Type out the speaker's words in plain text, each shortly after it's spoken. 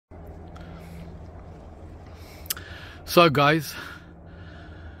So guys,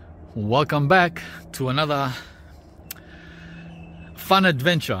 welcome back to another fun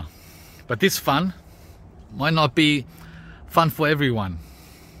adventure. But this fun might not be fun for everyone.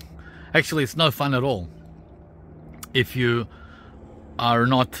 Actually, it's no fun at all if you are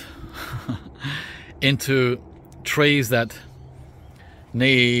not into trees that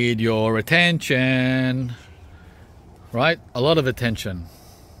need your attention, right? A lot of attention.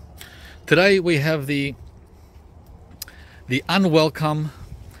 Today we have the unwelcome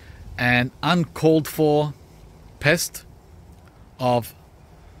and uncalled for pest of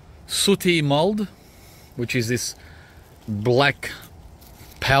Sooty mould, which is this black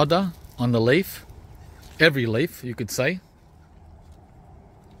powder on the leaf, every leaf you could say,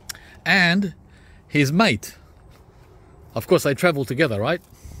 and his mate. Of course they travel together, right?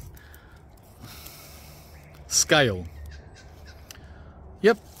 Scale.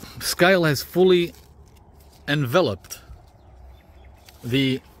 Yep, scale has fully enveloped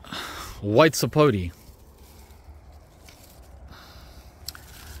the white sapote.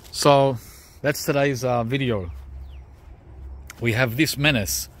 So that's today's video. We have this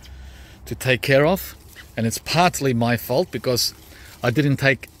menace to take care of, and it's partly my fault because I didn't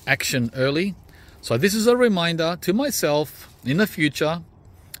take action early. So this is a reminder to myself in the future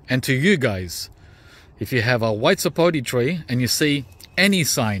and to you guys. If you have a white sapote tree and you see any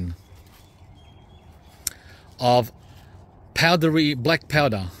sign of powdery black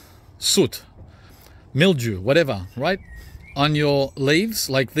powder, soot, mildew, whatever, right, on your leaves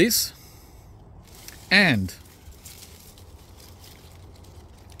like this, and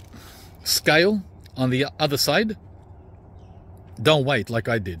scale on the other side, don't wait like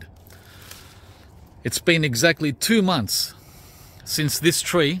I did. It's been exactly 2 months since this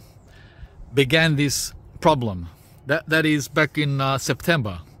tree began this problem. That is back in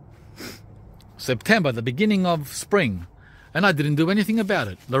September, the beginning of spring. And I didn't do anything about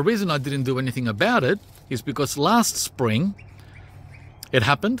it. The reason I didn't do anything about it is because last spring it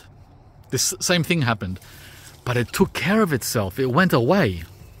happened. This same thing happened. But it took care of itself. It went away.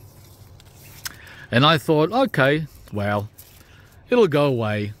 And I thought, okay, well, it'll go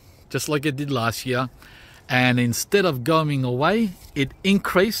away just like it did last year. And instead of going away, it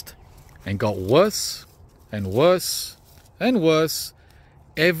increased and got worse and worse and worse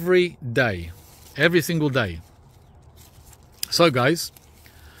every day, every single day. So guys,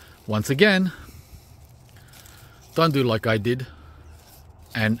 once again, don't do like I did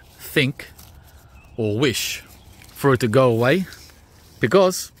and think or wish for it to go away,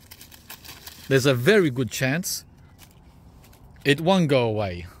 because there's a very good chance it won't go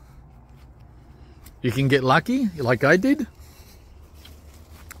away. You can get lucky like I did,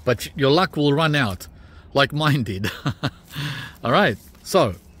 but your luck will run out like mine did. All right,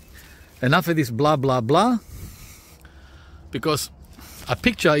 so enough of this blah blah blah, because a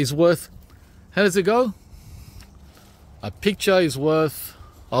picture is worth, how does it go? A picture is worth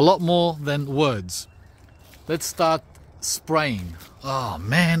a lot more than words. Let's start spraying. Oh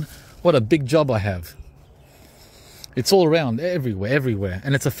man, what a big job I have. It's all around, everywhere.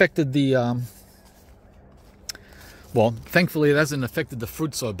 And it's affected the, well, thankfully it hasn't affected the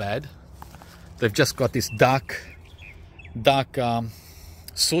fruit so bad. They've just got this dark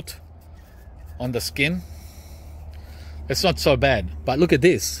soot on the skin. It's not so bad, but look at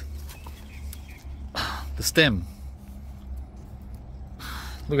this. The stem.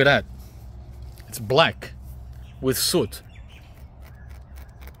 Look at that. It's black with soot.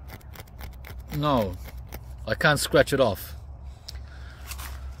 No, I can't scratch it off.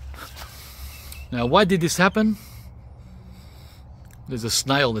 Now, why did this happen? There's a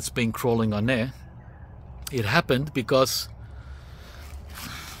snail that's been crawling on there. It happened because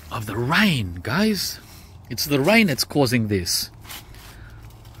of the rain, guys. It's the rain that's causing this.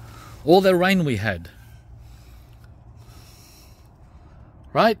 All the rain we had.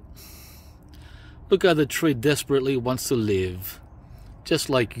 Right? Look how the tree desperately wants to live. Just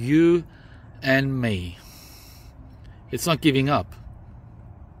like you and me. It's not giving up.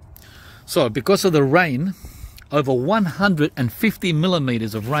 So, because of the rain, over 150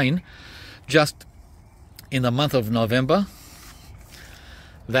 millimeters of rain just in the month of November.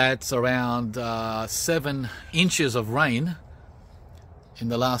 That's around 7 inches of rain in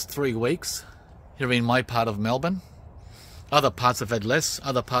the last 3 weeks here in my part of Melbourne. Other parts have had less,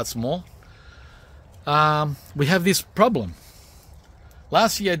 other parts more. We have this problem.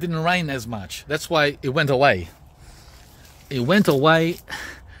 Last year it didn't rain as much. That's why it went away. It went away,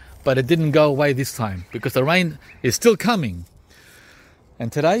 but it didn't go away this time because the rain is still coming.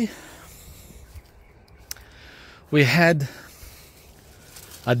 And today we had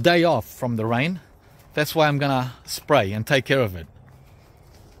a day off from the rain That's why I'm gonna spray and take care of it.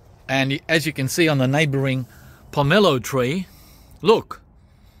 And as you can see on the neighboring pomelo tree, look,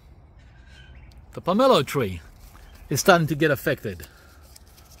 the pomelo tree is starting to get affected.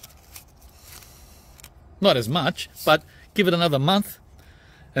 Not as much, but give it another month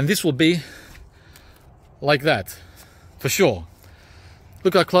and this will be like that, for sure.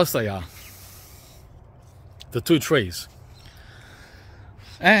 Look how close they are, the two trees.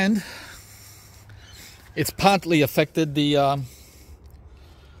 And it's partly affected the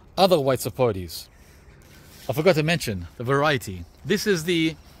other white sapotes. I forgot to mention the variety. This is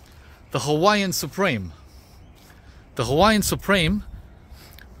the Hawaiian Supreme. The Hawaiian Supreme,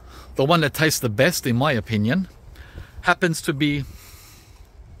 the one that tastes the best in my opinion, happens to be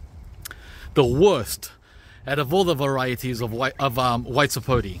the worst out of all the varieties of white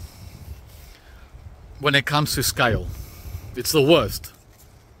sapote. When it comes to scale, it's the worst.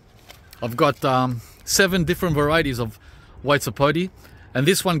 I've got 7 different varieties of white sapote, and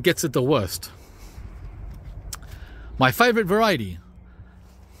this one gets it the worst. My favorite variety,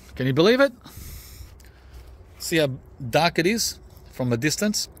 can you believe it? See how dark it is from a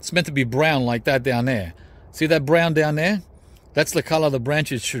distance? It's meant to be brown like that down there. See that brown down there? That's the color the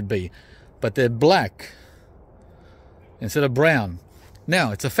branches should be, but they're black instead of brown.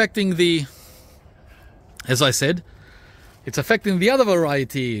 Now it's affecting the, as I said, it's affecting the other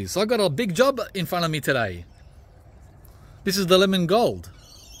varieties. I got a big job in front of me today. This is the lemon gold.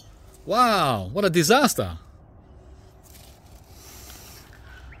 Wow, what a disaster.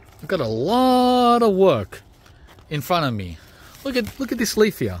 I've got a lot of work in front of me. Look at this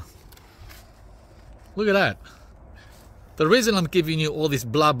leaf here. Look at that. The reason I'm giving you all this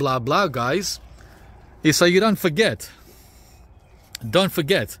blah blah blah, guys, is so you don't forget. Don't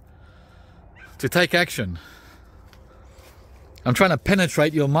forget to take action. I'm trying to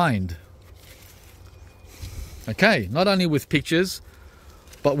penetrate your mind. Okay, not only with pictures,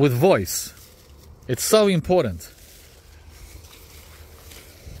 but with voice. It's so important.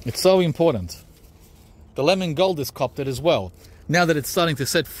 It's so important. The lemon gold is copped it as well, now that it's starting to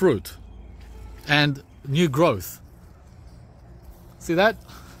set fruit and new growth. See that?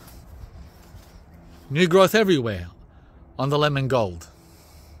 New growth everywhere on the lemon gold.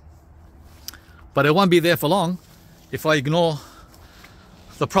 But it won't be there for long if I ignore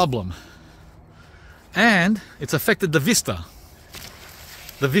the problem. And it's affected the Vista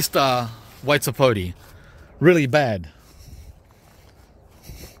white sapote really bad.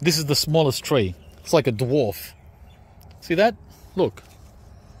 This is the smallest tree. It's like a dwarf. See that? Look.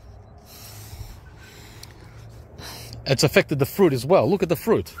 It's affected the fruit as well. Look at the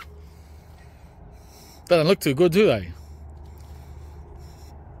fruit. They don't look too good, do they?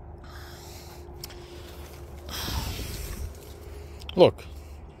 Look.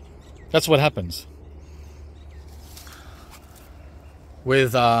 That's what happens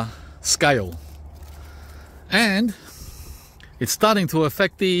with scale. And it's starting to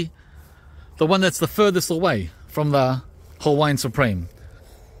affect the one that's the furthest away from the Hawaiian Supreme.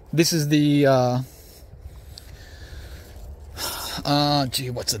 This is the gee,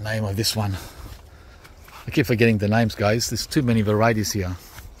 what's the name of this one? I keep forgetting the names, guys. There's too many varieties here.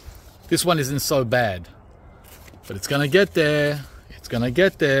 This one isn't so bad, but it's gonna get there. It's gonna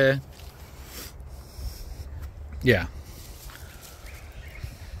get there. Yeah.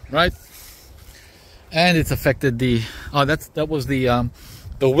 Right? And it's affected the, oh, that was the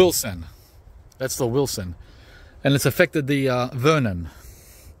Wilson. That's the Wilson. And it's affected the Vernon.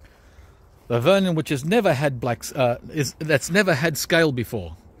 The Vernon, which has never had that's never had scale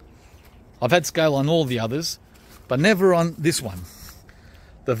before. I've had scale on all the others, but never on this one.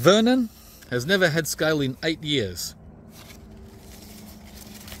 The Vernon has never had scale in 8 years.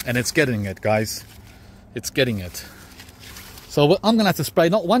 And it's getting it, guys. It's getting it. So I'm gonna have to spray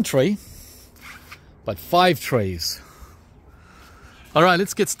not 1 tree, but 5 trees. All right,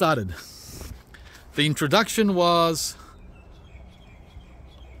 let's get started. The introduction was,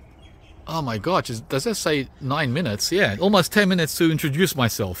 oh my gosh, does that say 9 minutes? Yeah, almost 10 minutes to introduce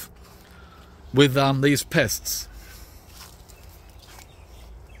myself with these pests.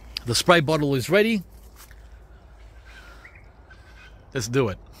 The spray bottle is ready. Let's do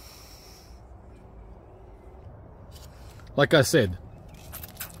it. Like I said,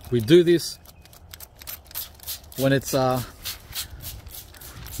 we do this when it's not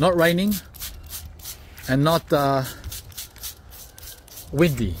raining and not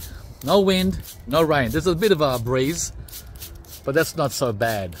windy. No wind, no rain. There's a bit of a breeze, but that's not so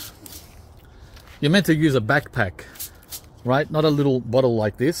bad. You're meant to use a backpack, right? Not a little bottle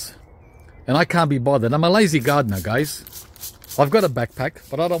like this. And I can't be bothered. I'm a lazy gardener, guys. I've got a backpack,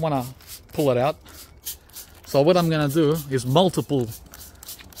 but I don't want to pull it out. So what I'm going to do is multiple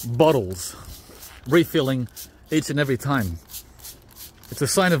bottles, refilling each and every time. It's a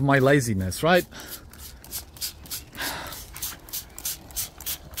sign of my laziness, right?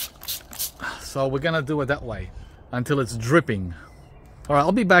 So we're going to do it that way until it's dripping. All right,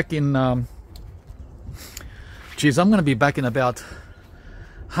 I'll be back in... Geez, I'm going to be back in about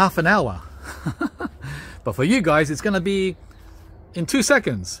half an hour. But for you guys, it's going to be in 2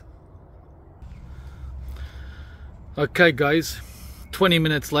 seconds. Okay, guys. 20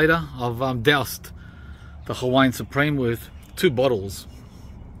 minutes later, I've doused the Hawaiian Supreme with 2 bottles,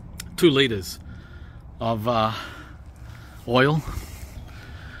 2 liters of oil.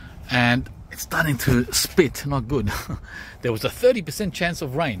 And it's starting to spit, not good. There was a 30% chance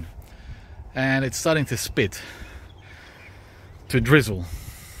of rain. And it's starting to spit. To drizzle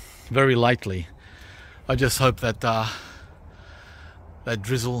very lightly. I just hope that that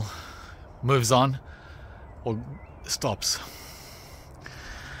drizzle moves on or stops.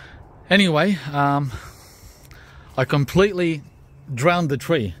 Anyway, I completely drowned the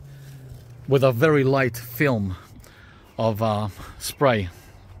tree with a very light film of spray.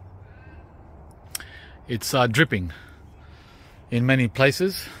 It's dripping in many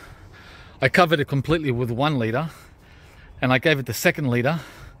places. I covered it completely with 1 liter. And I gave it the 2nd liter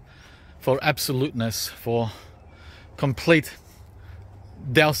for absoluteness, for complete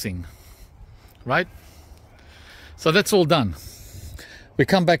dousing, right? So that's all done. We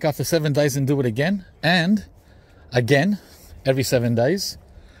come back after 7 days and do it again, and again, every 7 days,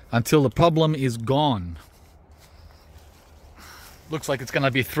 until the problem is gone. Looks like it's going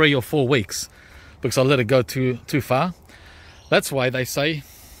to be 3 or 4 weeks, because I let it go too far. That's why they say,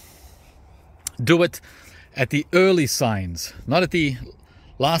 do it at the early signs, not at the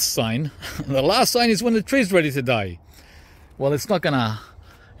last sign. The last sign is when the tree's ready to die. Well, it's not gonna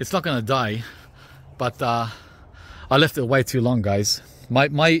die, but I left it way too long, guys.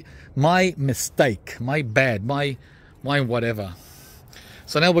 My mistake, my bad, my whatever.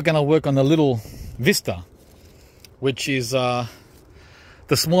 So now we're gonna work on the little Vista, which is the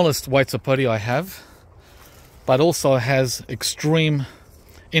smallest white sapote I have, but also has extreme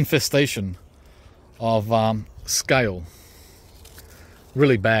infestation of scale,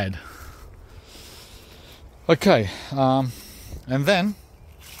 really bad. Okay, and then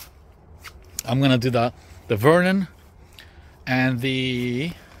I'm gonna do the Vernon and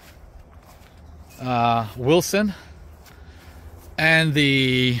the Wilson and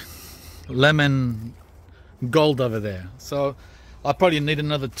the lemon gold over there. So I probably need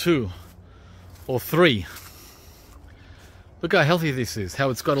another 2 or 3. Look how healthy this is,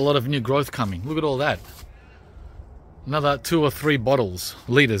 how it's got a lot of new growth coming. Look at all that. Another 2 or 3 bottles,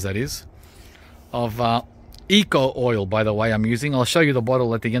 liters that is, of eco oil, by the way, I'm using. I'll show you the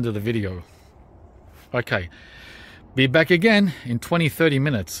bottle at the end of the video. Okay, be back again in 20-30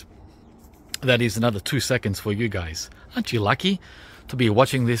 minutes. That is another 2 seconds for you guys. Aren't you lucky to be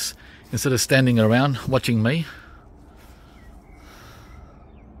watching this instead of standing around watching me?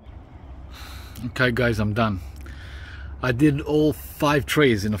 Okay guys, I'm done. I did all 5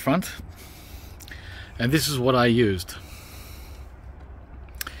 trees in the front, and this is what I used.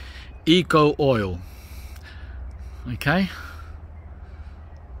 Eco oil, okay,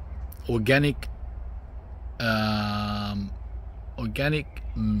 organic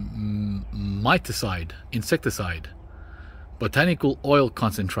miticide, insecticide, botanical oil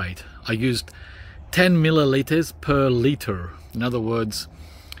concentrate. I used 10 milliliters per liter. In other words,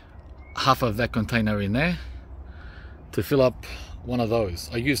 half of that container in there to fill up one of those.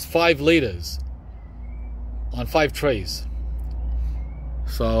 I used 5 liters on 5 trays.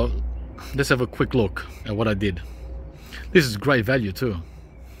 So let's have a quick look at what I did. This is great value too.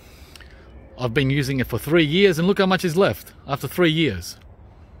 I've been using it for 3 years and look how much is left after 3 years.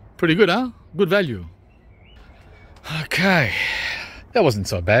 Pretty good, huh? Good value. Okay, that wasn't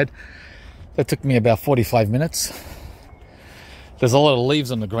so bad. That took me about 45 minutes. There's a lot of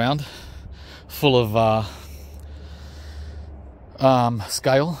leaves on the ground full of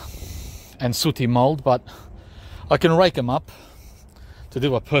scale and sooty mold, but I can rake them up to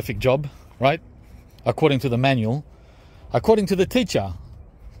do a perfect job, right? According to the manual, according to the teacher,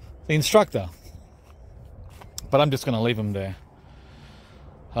 the instructor. But I'm just going to leave them there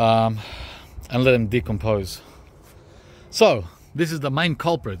and let them decompose. So this is the main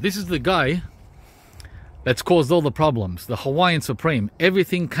culprit. This is the guy that's caused all the problems. The Hawaiian Supreme.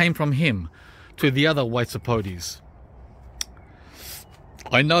 Everything came from him to the other white sapotes.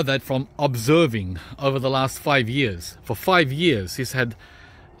 I know that from observing over the last 5 years. For 5 years he's had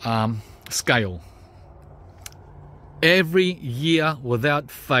scale. Every year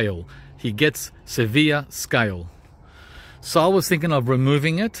without fail he gets severe scale. So I was thinking of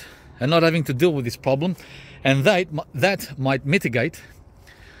removing it and not having to deal with this problem, and that might mitigate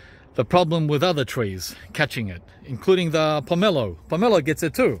the problem with other trees catching it, including the pomelo. Pomelo gets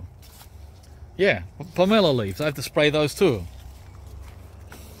it too. Yeah, pomelo leaves. I have to spray those too,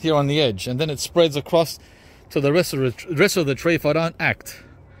 here on the edge, and then it spreads across to the rest of the tree if I don't act.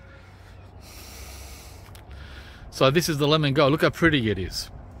 So this is the lemon go. Look how pretty it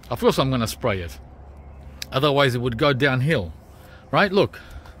is. Of course I'm going to spray it, otherwise it would go downhill, right? Look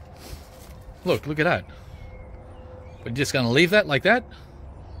at that. We're just going to leave that like that?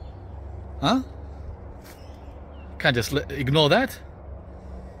 Huh? Can't just ignore that.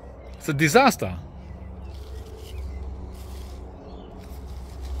 It's a disaster,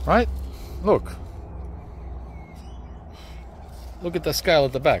 right? Look at the scale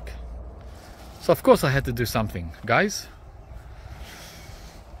at the back. So of course I had to do something, guys.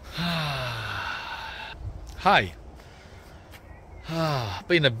 Hi.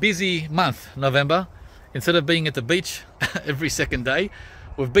 Been a busy month, November. Instead of being at the beach every second day,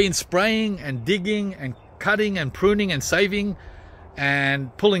 we've been spraying and digging and cutting and pruning and saving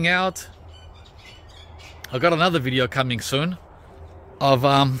and pulling out. I've got another video coming soon of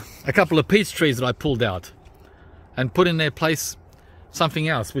a couple of peach trees that I pulled out and put in their place something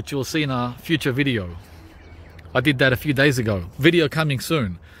else, which you'll see in a future video. I did that a few days ago. Video coming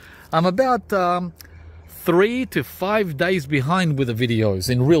soon. I'm about 3 to 5 days behind with the videos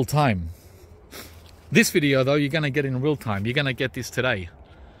in real time. This video though, you're going to get in real time. You're going to get this today,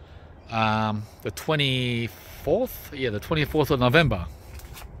 the 24th? Yeah, the 24th of November.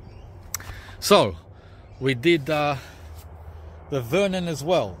 So we did the Vernon as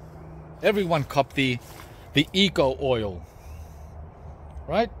well. Everyone copped the eco oil,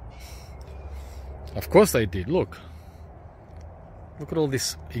 right? Of course they did. Look at all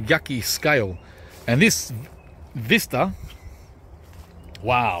this yucky scale. And this vista,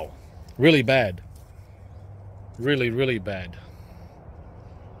 wow, really bad. Really bad.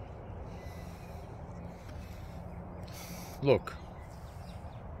 Look.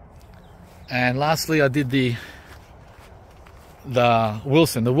 And lastly, I did the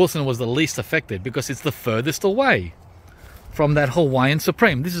Wilson. The Wilson was the least affected because it's the furthest away from that Hawaiian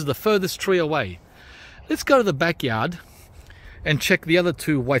Supreme. This is the furthest tree away. Let's go to the backyard and check the other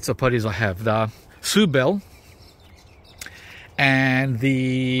two white Sapotes I have. The Subel and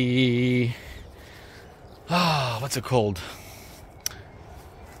the... what's it called?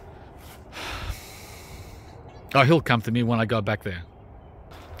 Oh, he'll come to me when I go back there.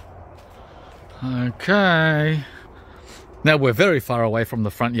 Okay. Now we're very far away from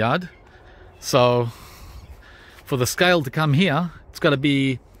the front yard. So for the scale to come here, it's got to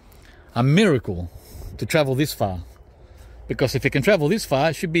be a miracle to travel this far. Because if it can travel this far,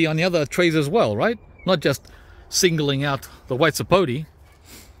 it should be on the other trees as well, right? Not just singling out the white Sapote.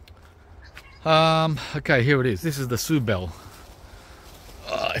 Okay, here it is. This is the Subel.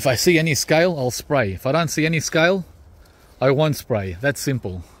 If I see any scale, I'll spray. If I don't see any scale, I won't spray. That's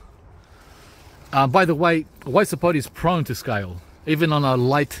simple. By the way, white Sapote is prone to scale, even on a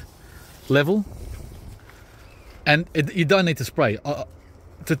light level. And you don't need to spray.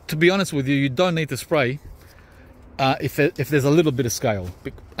 To be honest with you, you don't need to spray if there's a little bit of scale.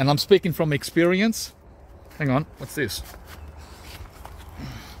 And I'm speaking from experience. Hang on, what's this?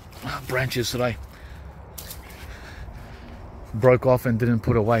 Branches that I broke off and didn't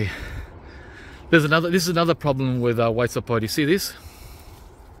put away. This is another problem with white Sapote. See this?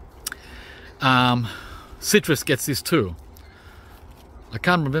 Citrus gets this too. I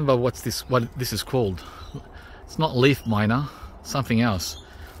can't remember what this is called. It's not leaf miner, something else.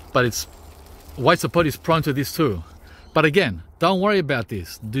 But it's white Sapote is prone to this too. But again, don't worry about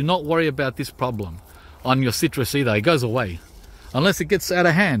this. Do not worry about this problem on your citrus either. It goes away. Unless it gets out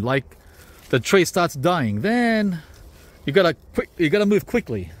of hand, like the tree starts dying, then you gotta move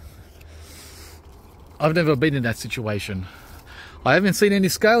quickly. I've never been in that situation. I haven't seen any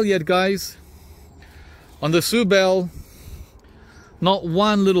scale yet, guys. On the Subel, not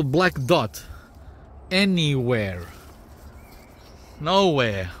one little black dot anywhere.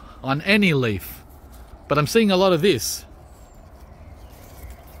 Nowhere on any leaf. But I'm seeing a lot of this.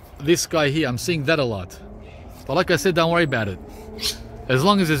 This guy here, I'm seeing that a lot. But like I said, don't worry about it. As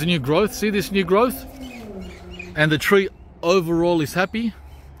long as there's new growth, see this new growth? And the tree overall is happy.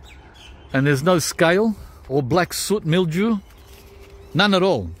 And there's no scale or black soot mildew. None at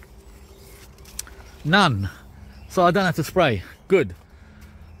all. None. So I don't have to spray. Good.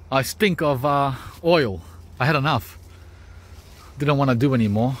 I stink of oil. I had enough. Didn't want to do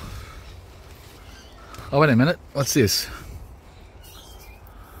anymore. Oh, wait a minute. What's this?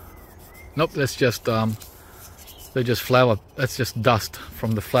 Nope, that's just they're just flower. That's just dust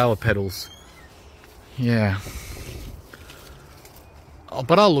from the flower petals. Yeah. Oh,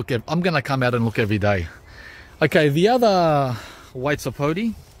 but I'm gonna come out and look every day. Okay, the other white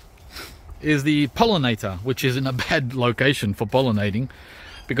sapote is the pollinator, which is in a bad location for pollinating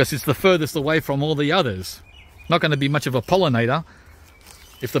because it's the furthest away from all the others. Not going to be much of a pollinator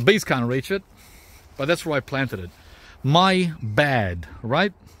if the bees can't reach it, but that's where I planted it. My bad,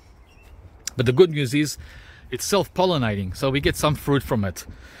 right? But the good news is it's self-pollinating, so we get some fruit from it.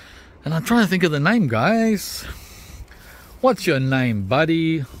 And I'm trying to think of the name, guys. What's your name,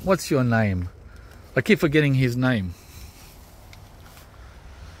 buddy? What's your name? I keep forgetting his name.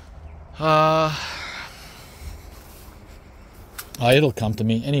 It'll come to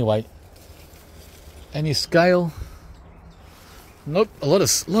me anyway. Any scale? Nope. A lot of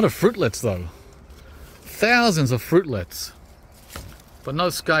fruitlets though. Thousands of fruitlets, but no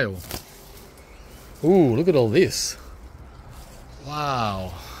scale. Ooh, look at all this.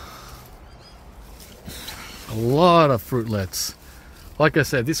 Wow. A lot of fruitlets. Like I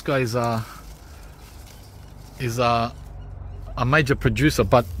said, this guy is a major producer,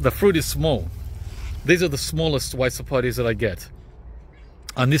 but the fruit is small. These are the smallest white sapotes that I get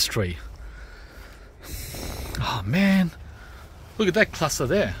on this tree. Oh man, look at that cluster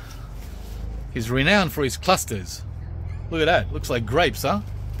there. He's renowned for his clusters. Look at that, looks like grapes, huh?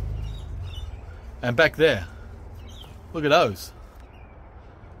 And back there, look at those.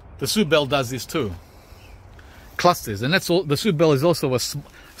 The Sooty does this too. Clusters, and that's all. The Sooty is also a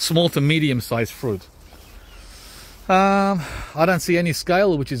small to medium-sized fruit. I don't see any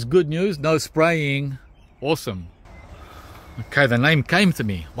scale, which is good news. No spraying. Awesome. Okay, the name came to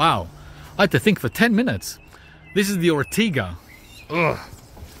me. Wow. I had to think for 10 minutes. This is the Ortiga. Ugh.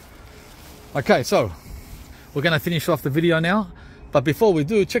 Okay, so we're going to finish off the video now. But before we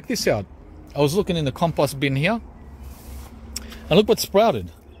do, check this out. I was looking in the compost bin here. And look what sprouted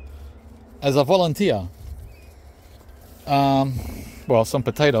as a volunteer. Well, some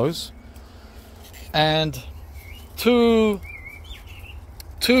potatoes. And two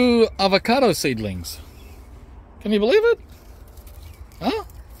avocado seedlings. Can you believe it? Huh?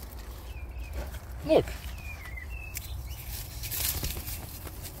 Look.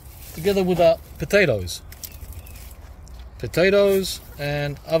 Together with the potatoes. Potatoes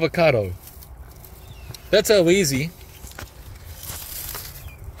and avocado. That's how easy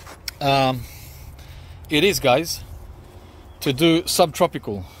it is, guys, to do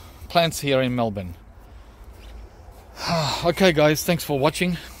subtropical plants here in Melbourne. Okay guys, thanks for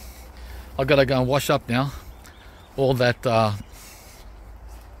watching. I've got to go and wash up now. All that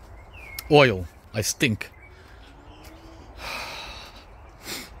oil. I stink.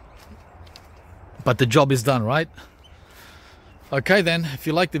 But the job is done, right? Okay then, if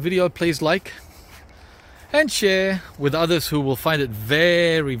you like the video, please like and share with others who will find it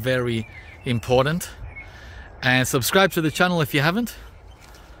very, very important. And subscribe to the channel if you haven't.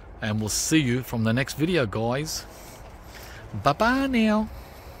 And we'll see you from the next video, guys. Bye-bye now.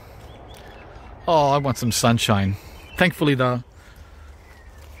 Oh, I want some sunshine. Thankfully, the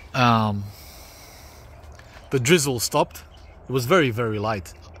drizzle stopped. It was very, very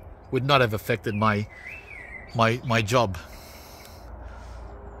light. Would not have affected my job.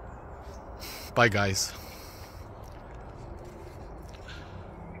 Bye, guys.